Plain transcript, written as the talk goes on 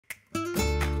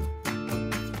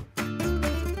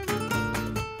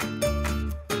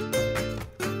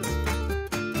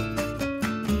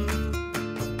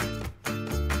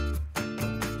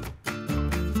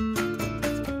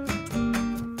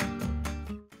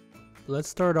let's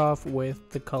start off with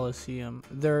the Colosseum.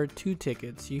 There are two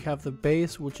tickets. You have the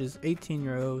base, which is 18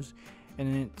 euros,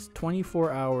 and it's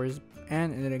 24 hours,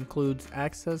 and it includes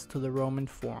access to the Roman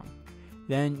Forum.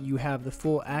 Then you have the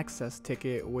full access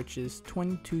ticket, which is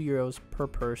 22 euros per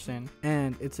person,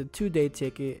 and it's a 2-day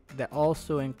ticket that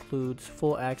also includes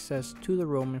full access to the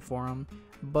Roman Forum.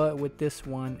 But with this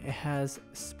one, it has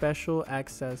special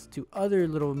access to other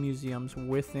little museums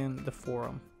within the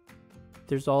forum.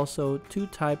 There's also two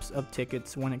types of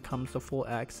tickets when it comes to full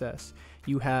access.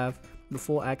 You have the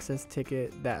full access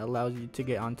ticket that allows you to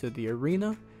get onto the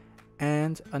arena,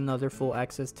 and another full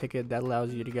access ticket that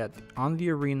allows you to get on the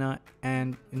arena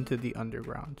and into the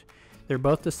underground. They're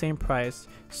both the same price,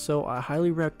 so I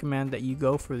highly recommend that you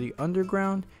go for the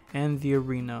underground and the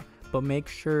arena, but make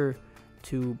sure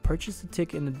to purchase the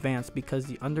ticket in advance because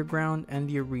the underground and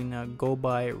the arena go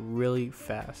by really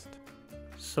fast.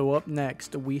 So up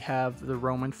next we have the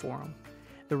Roman Forum.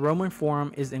 The Roman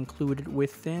Forum is included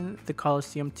within the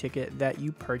Colosseum ticket that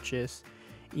you purchase,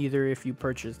 either if you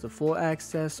purchase the full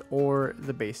access or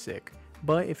the basic.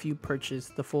 But if you purchase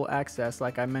the full access,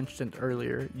 like I mentioned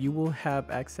earlier, you will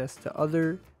have access to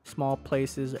other small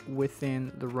places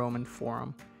within the Roman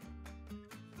Forum.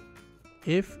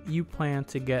 If you plan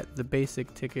to get the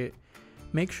basic ticket,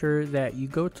 make sure that you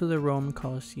go to the Roman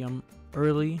Colosseum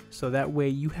early, so that way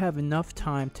you have enough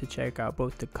time to check out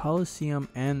both the Colosseum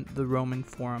and the Roman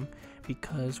Forum,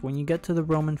 because when you get to the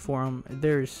Roman Forum,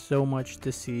 there is so much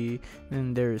to see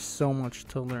and there is so much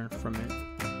to learn from it.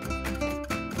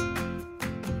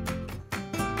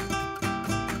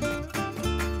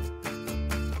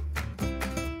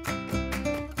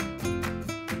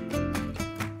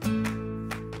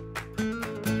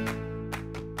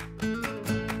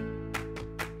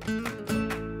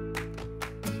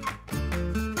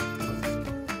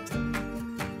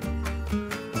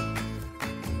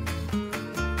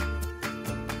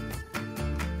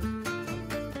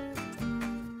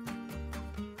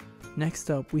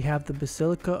 Next up, we have the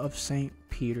Basilica of St.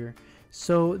 Peter.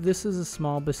 So this is a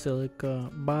small basilica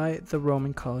by the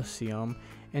Roman Colosseum,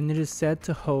 and it is said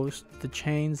to host the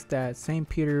chains that St.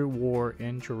 Peter wore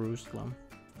in Jerusalem.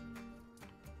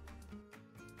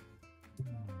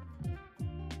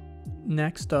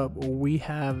 Next up, we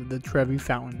have the Trevi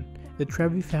Fountain. The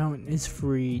Trevi Fountain is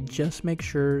free, just make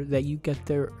sure that you get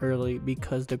there early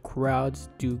because the crowds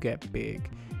do get big.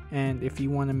 And if you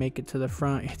want to make it to the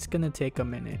front, it's going to take a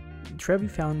minute. Trevi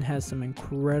Fountain has some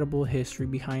incredible history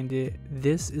behind it.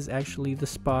 This is actually the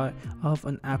spot of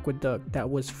an aqueduct that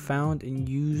was found and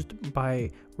used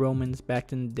by Romans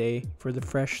back in the day for the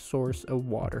fresh source of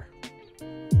water.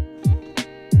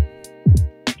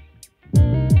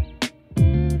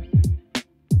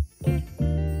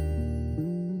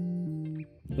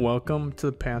 Welcome to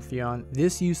the Pantheon.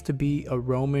 This used to be a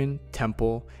Roman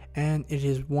temple, and it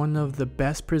is one of the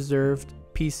best preserved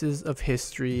pieces of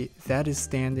history that is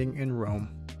standing in Rome.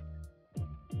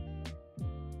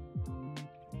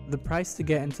 The price to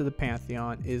get into the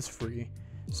Pantheon is free,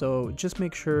 so just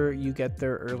make sure you get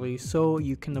there early so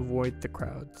you can avoid the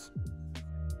crowds.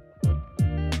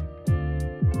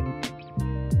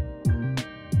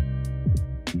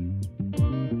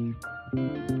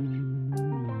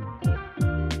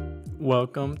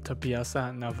 Welcome to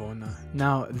Piazza Navona.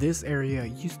 Now, this area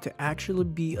used to actually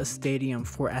be a stadium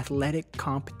for athletic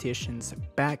competitions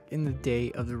back in the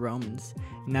day of the Romans.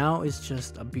 Now it's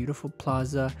just a beautiful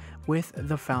plaza with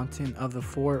the fountain of the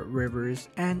four rivers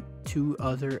and two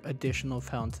other additional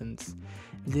fountains.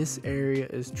 This area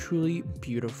is truly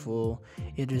beautiful.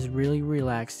 It is really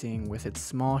relaxing with its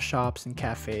small shops and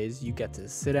cafes. You get to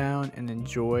sit down and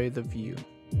enjoy the view.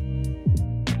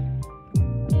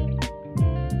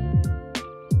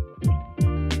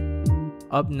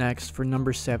 Up next, for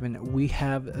number 7, we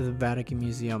have the Vatican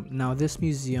Museum. Now this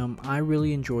museum, I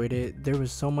really enjoyed it. There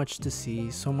was so much to see,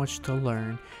 so much to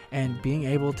learn, and being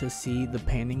able to see the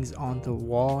paintings on the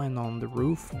wall and on the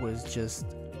roof was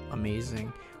just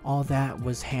amazing. All that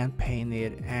was hand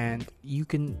painted, and you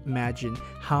can imagine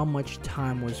how much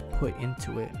time was put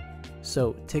into it.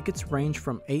 So tickets range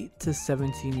from 8 to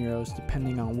 17 euros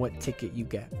depending on what ticket you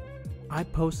get. I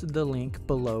posted the link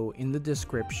below in the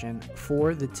description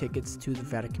for the tickets to the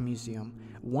Vatican Museum.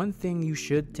 One thing you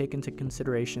should take into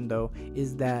consideration though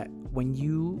is that when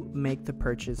you make the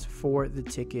purchase for the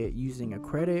ticket using a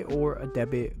credit or a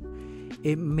debit,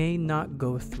 it may not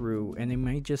go through and it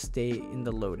may just stay in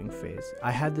the loading phase.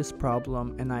 I had this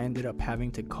problem and I ended up having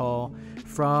to call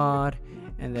fraud,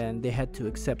 and then they had to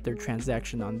accept their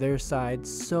transaction on their side.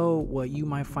 So what you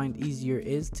might find easier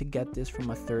is to get this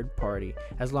from a third party,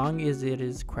 as long as it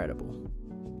is credible.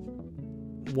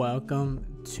 Welcome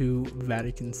to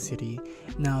Vatican City.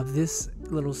 Now this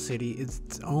little city is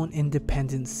its own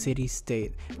independent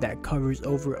city-state that covers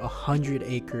over 100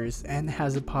 acres and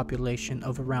has a population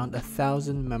of around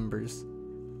 1,000 members.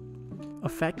 A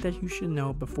fact that you should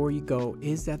know before you go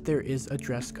is that there is a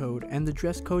dress code, and the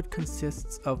dress code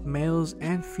consists of males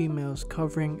and females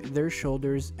covering their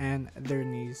shoulders and their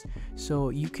knees. So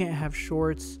you can't have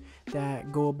shorts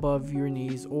that go above your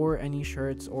knees or any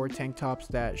shirts or tank tops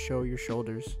that show your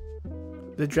shoulders.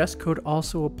 The dress code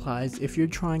also applies if you're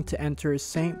trying to enter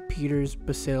St. Peter's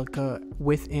Basilica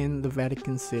within the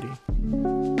Vatican City.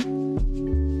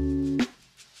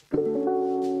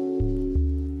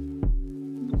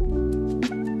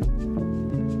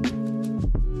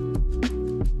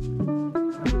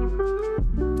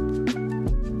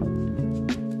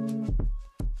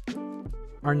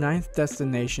 Our ninth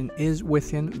destination is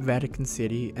within Vatican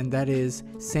City, and that is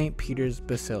St. Peter's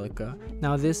Basilica.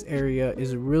 Now this area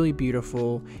is really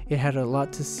beautiful. It had a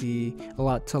lot to see, a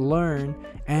lot to learn,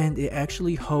 and it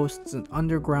actually hosts an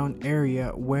underground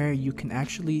area where you can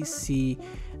actually see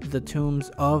the tombs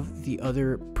of the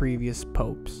other previous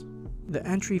popes. The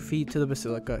entry fee to the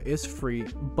basilica is free,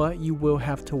 but you will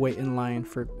have to wait in line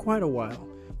for quite a while.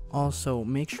 Also,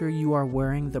 make sure you are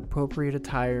wearing the appropriate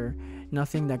attire,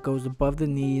 nothing that goes above the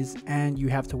knees, and you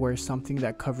have to wear something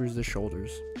that covers the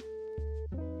shoulders.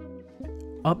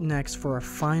 Up next, for our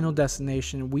final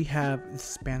destination, we have the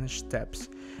Spanish Steps.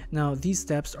 Now, these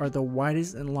steps are the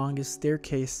widest and longest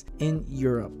staircase in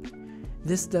Europe.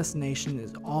 This destination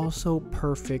is also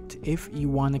perfect if you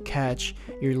want to catch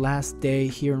your last day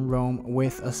here in Rome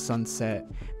with a sunset,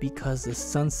 because the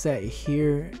sunset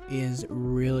here is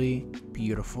really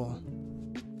beautiful.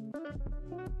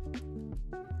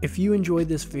 If you enjoyed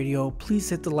this video, please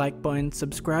hit the like button,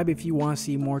 subscribe if you want to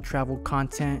see more travel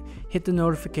content, hit the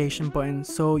notification button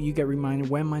so you get reminded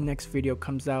when my next video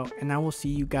comes out, and I will see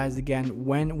you guys again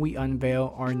when we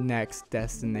unveil our next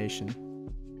destination.